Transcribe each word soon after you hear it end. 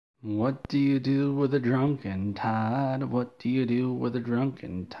What do you do with a drunken Todd? What do you do with a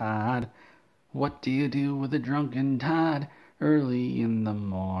drunken Todd? What do you do with a drunken Todd early in the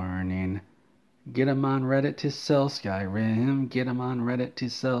morning? Get 'em on Reddit to sell Skyrim. Get 'em on Reddit to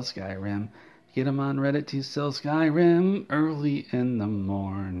sell Skyrim. Get 'em on Reddit to sell Skyrim early in the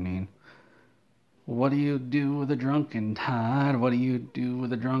morning. What do you do with a drunken Todd? What do you do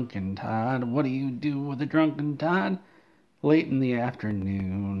with a drunken Todd? What do you do with a drunken Todd? Late in the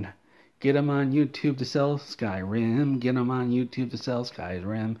afternoon. Get 'em on YouTube to sell Skyrim. Get 'em on YouTube to sell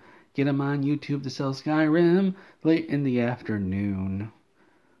Skyrim. Get 'em on YouTube to sell Skyrim late in the afternoon.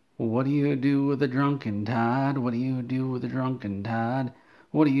 What do you do with a drunken Todd? What do you do with a drunken Todd?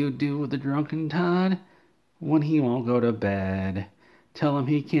 What do you do with a drunken Todd when he won't go to bed? Tell him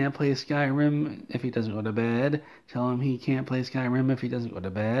he can't play Skyrim if he doesn't go to bed. Tell him he can't play Skyrim if he doesn't go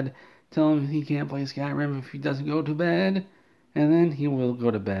to bed. Tell him he can't play Skyrim if he doesn't go to bed. And then he will go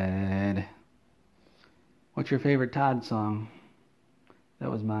to bed. What's your favorite Todd song?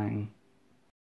 That was mine.